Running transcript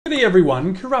G'day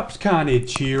everyone, Corrupt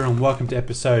Carnage here and welcome to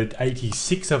episode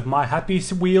 86 of my Happy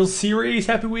Wheels series.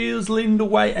 Happy Wheels leading the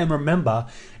way, and remember,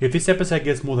 if this episode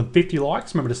gets more than 50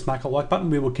 likes, remember to smack a like button.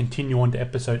 We will continue on to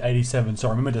episode 87, so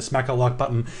remember to smack a like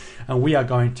button and we are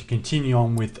going to continue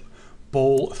on with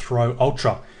Ball Throw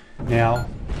Ultra. Now,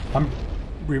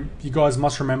 you guys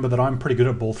must remember that I'm pretty good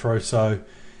at ball throw, so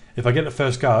if I get it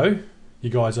first go, you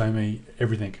guys owe me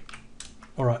everything.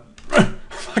 Alright,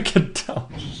 fucking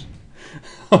gosh.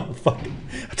 Oh fuck,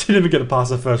 I didn't even get to pass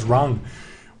the first rung.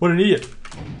 What an idiot.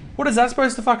 What is that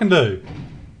supposed to fucking do?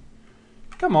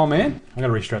 Come on, man. I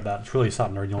gotta restrap that. It's really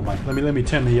starting to annoy me. Let me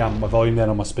turn the my volume down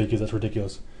on my speakers. That's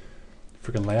ridiculous.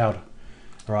 Freaking loud.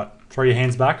 Alright, throw your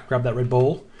hands back, grab that red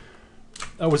ball.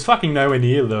 I was fucking nowhere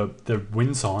near the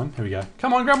wind sign. Here we go.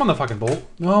 Come on, grab on the fucking ball.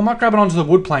 No, I'm not grabbing onto the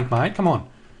wood plank, mate. Come on.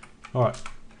 Alright.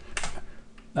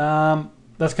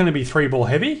 That's gonna be 3 ball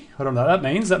heavy. I don't know what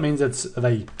that means. That means it's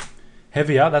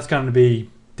heavier. That's going to be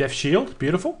Death Shield.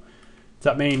 Beautiful. Does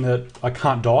that mean that I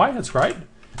can't die? That's great.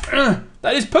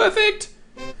 That is perfect.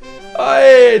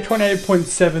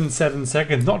 28.77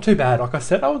 seconds. Not too bad. Like I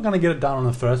said, I was going to get it done on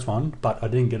the first one, but I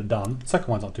didn't get it done. Second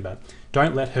one's not too bad.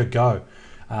 Don't let her go.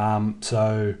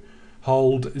 So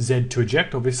hold Z to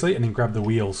eject, obviously, and then grab the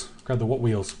wheels. Grab the what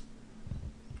wheels?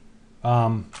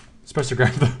 Supposed to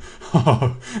grab the.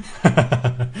 Oh.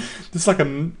 This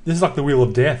is like the wheel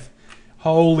of death.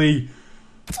 Holy.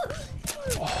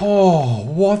 Oh,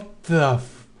 what the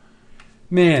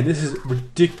man, this is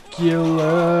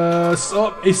ridiculous.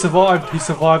 Oh, he survived. He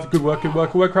survived. Good work, good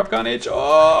work, good work, Corrupt Carnage.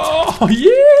 Oh,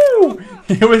 yeah.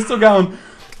 Yeah, we're still going.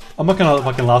 I'm not gonna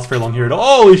fucking last very long here at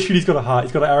all. Holy shit, he's got a heart.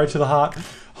 He's got an arrow to the heart.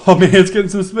 Oh man, it's getting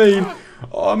some speed.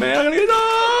 Oh man, I'm gonna get.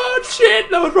 Oh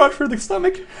shit, that was right through the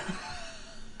stomach.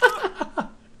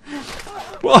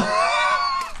 Well.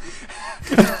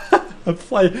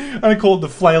 I call it the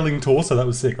flailing torso. That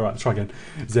was sick. Alright, let's try again.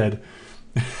 Z.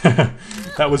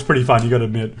 That was pretty fun, you gotta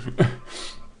admit.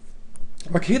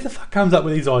 Like, who the fuck comes up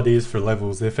with these ideas for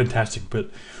levels? They're fantastic, but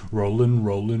rollin',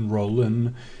 rollin',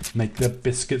 rollin', make the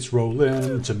biscuits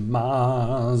rollin' to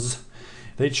Mars.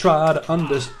 They try to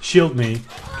under-shield me,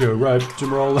 go rope to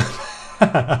rollin'.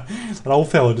 That old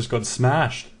fella just got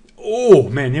smashed. Oh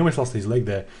man, he almost lost his leg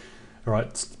there.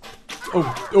 Alright.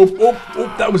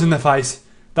 Oh, that was in the face.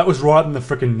 That was right in the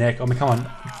freaking neck. I mean, come on.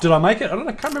 Did I make it? I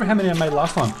can't remember how many I made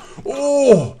last time.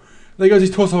 Oh! There goes his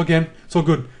torso again. It's all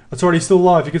good. It's already still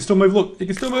alive. He can still move. Look, he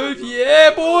can still move.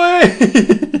 Yeah, boy!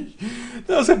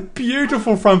 That was a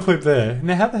beautiful front flip there.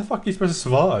 Now, how the fuck are you supposed to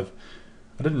survive?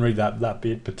 I didn't read that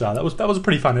bit, but that was a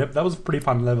pretty fun. That was a pretty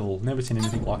fun level. Never seen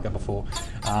anything like that before.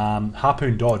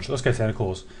 Harpoon dodge. Let's go Santa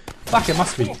Claus. Fuck, it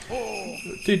must be. Oh!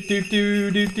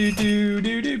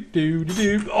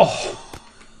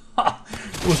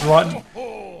 It was right.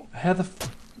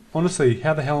 Honestly,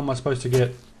 how the hell am I supposed to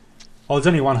get? Oh, there's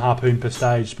only one harpoon per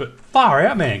stage, but far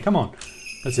out, man. Come on.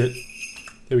 That's it.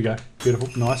 There we go. Beautiful.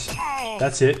 Nice.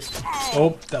 That's it.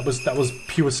 Oh, that was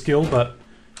pure skill, but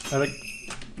I'm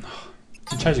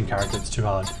chasing character. It's too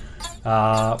hard.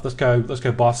 Let's go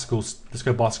bicycles. Let's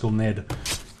go bicycle Ned.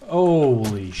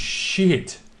 Holy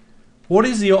shit. What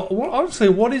is the honestly?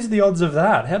 What is the odds of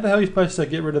that? How the hell are you supposed to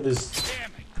get rid of this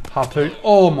harpoon?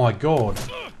 Oh my god.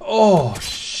 Oh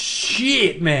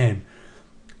shit, man.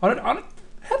 I don't how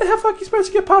the hell fuck are you supposed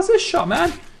to get past this shot,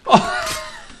 man? Oh.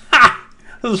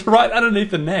 It was right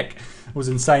underneath the neck. It was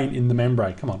insane in the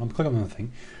membrane. Come on, I'm clicking on the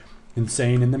thing.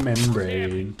 Insane in the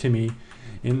membrane. Timmy.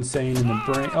 Insane in the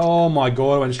brain. Oh my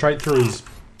god, I went straight through his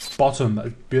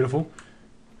bottom. Beautiful.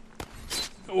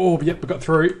 Oh, yep, we got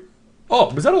through.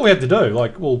 Oh, was that all we had to do?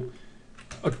 Like, well,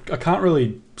 I can't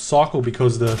really cycle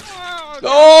because the...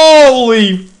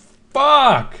 Holy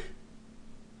fuck!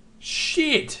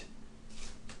 Shit!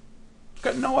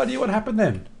 Got no idea what happened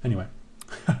then. Anyway.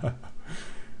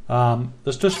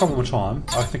 Let's just try one more time.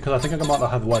 I think I might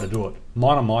not have the way to do it.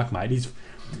 Minor Mike, mate.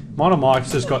 Minor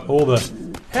Mike's just got all the...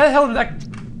 How the hell did that...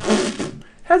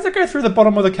 How does that go through the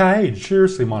bottom of the cage?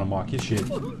 Seriously, Minor Mike, you shit.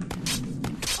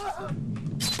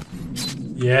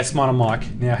 Yes, Minor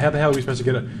Mike. Now, how the hell are we supposed to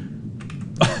get it?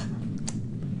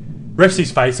 Refs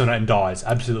his face on it and dies.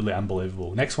 Absolutely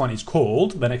unbelievable. Next one is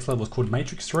called... The next level is called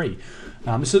Matrix 3.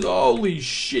 This is... Holy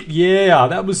shit. Yeah,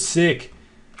 that was sick.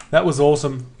 That was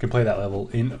awesome. Complete that level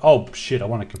in... Oh, shit. I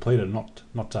want to complete it, not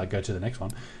go to the next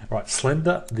one. Right,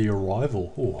 Slender the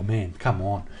Arrival. Oh, man. Come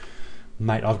on.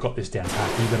 Mate, I've got this down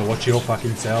pat. You better watch your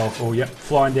fucking self. Oh, yep.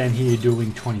 Flying down here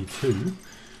doing 22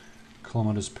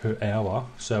 kilometers per hour.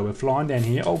 So we're flying down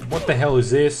here. Oh, what the hell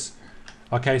is this?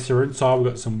 Okay, so we're inside.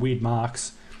 We've got some weird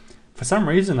marks. For some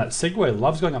reason, that Segway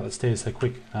loves going up the stairs so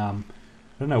quick. I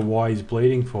don't know why he's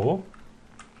bleeding for.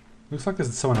 Looks like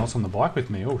there's someone else on the bike with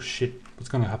me. Oh shit, what's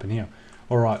going to happen here?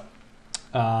 Alright.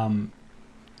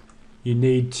 You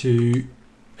need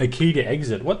a key to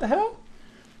exit. What the hell?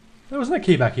 There was no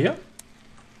key back here.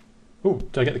 Oh,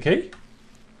 did I get the key?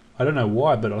 I don't know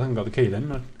why, but I think I got the key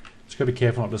then. Just gotta be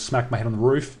careful not to smack my head on the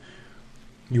roof.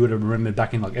 You would have remembered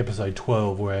back in like episode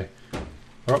 12 where...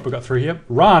 Alright, we got through here.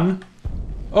 Run!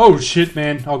 Oh shit,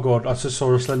 man. Oh god, I just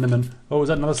saw a Slenderman. Oh, was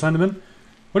that another Slenderman?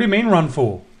 What do you mean run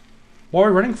for? What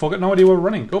are we running for? Got no idea where we're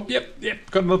running. Oh, yep.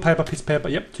 Got another paper, piece of paper.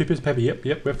 Yep, 2 pieces of paper.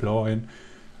 Yep, we're flying.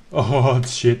 Oh,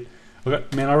 shit.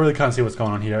 Man, I really can't see what's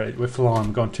going on here. We're flying.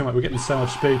 We're going too much. We're getting so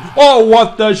much speed. Oh,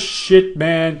 what the shit,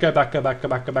 man. Go back. And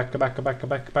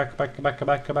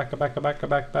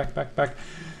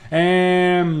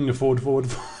forward.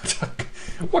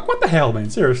 What the hell, man?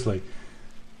 Seriously.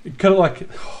 Kind of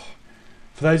like...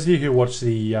 For those of you who watch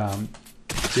the...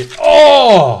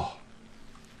 Oh!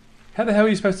 How the hell are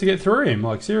you supposed to get through him?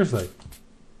 Like, seriously.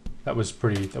 That was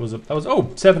pretty... That was...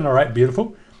 Oh, 7 or 8.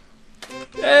 Beautiful.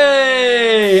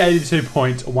 Hey!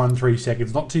 82.13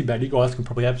 seconds. Not too bad. You guys can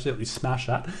probably absolutely smash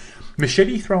that.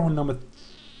 Machete throw on number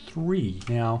 3.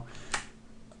 Now,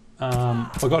 I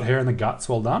got hair in the guts.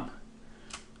 Well done.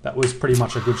 That was pretty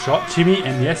much a good shot. Timmy,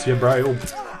 and yes, yeah, bro.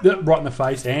 Right in the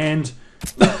face. And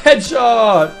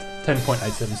headshot!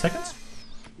 10.87 seconds.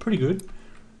 Pretty good.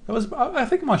 That was, I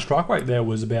think my strike rate there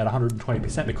was about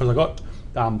 120% because I got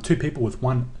 2 people with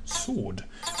 1 sword,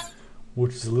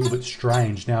 which is a little bit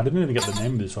strange. Now, I didn't even get the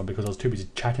name of this one because I was too busy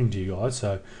chatting to you guys.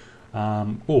 So,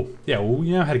 oh, yeah, well,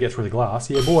 you know how to get through the glass.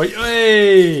 Yeah, boy.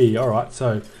 Hey! Alright,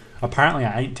 so apparently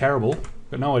I ain't terrible.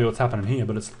 Got no idea what's happening here,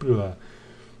 but it's a bit of a...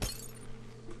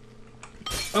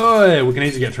 Oh, yeah, we can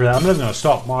easily get through that. I'm not even going to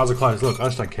stop. My eyes are closed. Look, I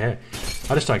just don't care.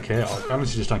 I just don't care. I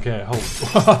honestly just don't care.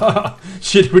 Oh,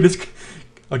 shit,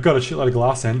 I got a shitload of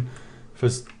glass in for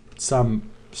some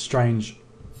strange...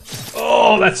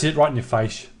 Oh, that's it, right in your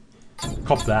face.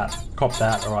 Cop that.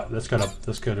 All right, let's go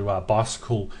to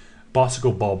bicycle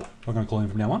Bob. I'm gonna call him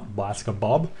from now on, bicycle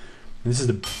Bob. And this is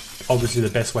obviously the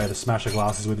best way to smash the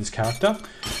glasses with this character.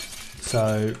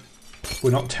 So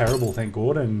we're not terrible, thank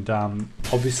God, and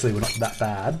obviously we're not that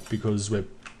bad because we're.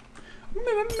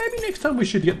 Maybe next time we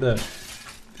should get the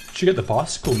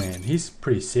bicycle man. He's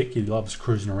pretty sick. He loves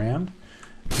cruising around.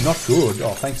 Not good.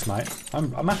 Oh, thanks, mate.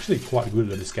 I'm actually quite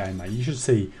good at this game, mate. You should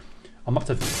see. I'm up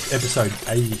to episode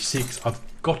 86. I've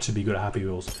got to be good at Happy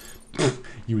Wheels.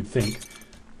 You would think.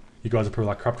 You guys are probably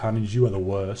like, Corrupt Carnage, you are the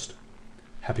worst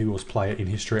Happy Wheels player in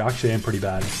history. I actually am pretty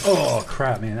bad. Oh,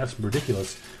 crap, man. That's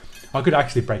ridiculous. I could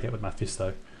actually break it with my fist,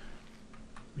 though.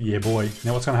 Yeah, boy.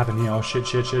 Now what's going to happen here? Oh, shit.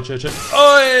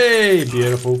 Oh,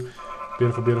 beautiful.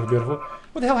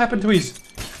 What the hell happened to his...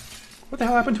 What the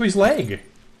hell happened to his leg?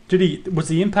 Was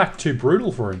the impact too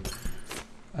brutal for him?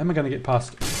 How am I going to get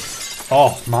past...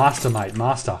 Oh, master, mate,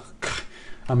 master.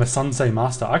 I'm a Sensei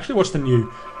master. I actually watched the new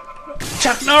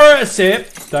Chuck Norris.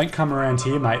 Yep. Don't come around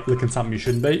here, mate, licking something you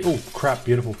shouldn't be. Oh, crap,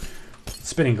 beautiful.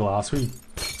 Spinning glass. We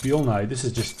all know this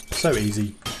is just so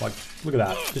easy. Like, look at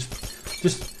that.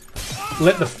 Just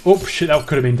let the... Oh, shit, that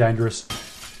could have been dangerous.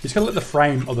 He's got to let the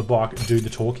frame of the bike do the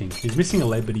talking. He's missing a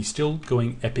leg, but he's still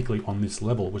going epically on this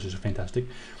level, which is fantastic.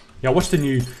 Yeah, I watched the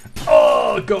new...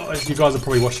 Oh, God! You guys have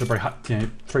probably watched it probably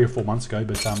 3 or 4 months ago,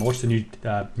 but I watched the new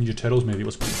Ninja Turtles movie. It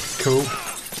was pretty cool.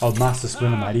 Oh, Master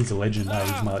Splinter, mate. He's a legend,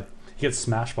 eh? He gets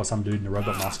smashed by some dude in a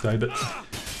robot mask, though, but...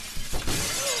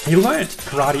 He learnt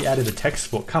karate out of a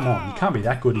textbook. Come on, you can't be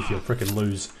that good if you freaking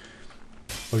lose.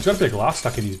 Well, he's got a bit of glass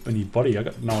stuck in his body. I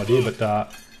got no idea,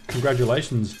 but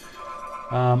congratulations.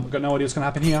 I've got no idea what's going to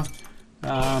happen here.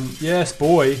 Yes,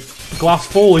 boy. Glass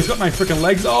fall. He's got no freaking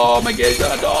legs. Oh my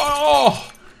god.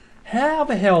 Oh! How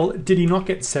the hell did he not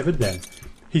get severed then?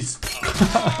 He's...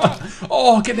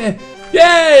 Oh, get there.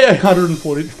 Yay!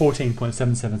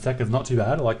 114.77 seconds. Not too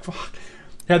bad. Like, fuck.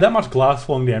 He had that much glass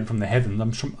falling down from the heavens.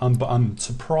 I'm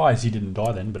surprised he didn't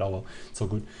die then, but oh well. It's all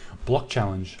good. Block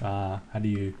challenge. How do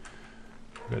you...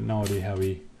 I've got no idea how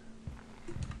we...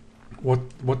 What...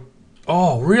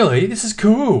 Oh, really? This is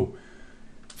cool.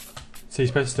 So you're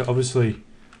supposed to, obviously,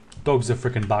 dogs are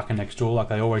freaking barking next door like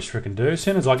they always freaking do. As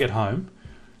soon as I get home,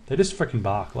 they just freaking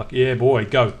bark. Like, yeah, boy,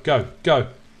 go. How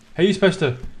are you supposed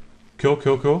to... Cool.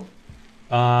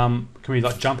 Can we,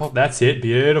 like, jump off? That's it.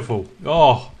 Beautiful.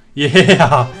 Oh,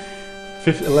 yeah.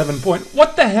 11 point...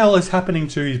 What the hell is happening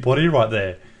to his body right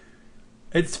there?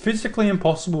 It's physically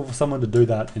impossible for someone to do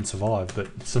that and survive,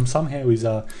 but somehow he's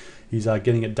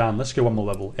getting it done. Let's go one more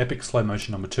level. Epic slow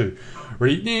motion number 2.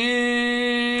 Ready?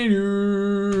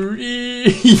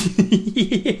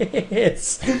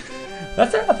 Yes!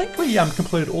 That's it. I think we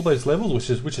completed all those levels,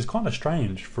 which is kind of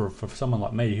strange for someone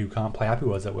like me who can't play Happy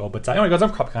Wheels that well. But anyway, guys,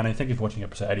 I'm CORRUPTCARNAGE. Thank you for watching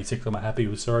episode 86 of my Happy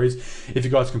Wheels series. If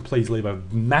you guys can please leave a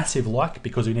massive like,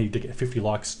 because we need to get 50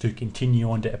 likes to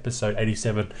continue on to episode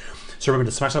 87. So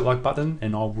remember to smash that like button,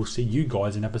 and I will see you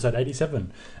guys in episode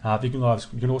 87. If you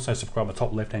can also subscribe in the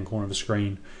top left-hand corner of the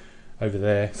screen. Over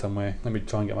there somewhere. Let me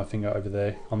try and get my finger over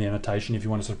there on the annotation if you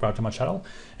want to subscribe to my channel.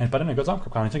 But anyway, guys, I'm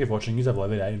CORRUPTCARNAGE. Thank you for watching. You have a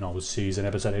lovely day, and I will see you in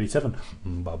episode 87.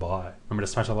 Bye bye. Remember to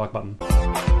smash that like button.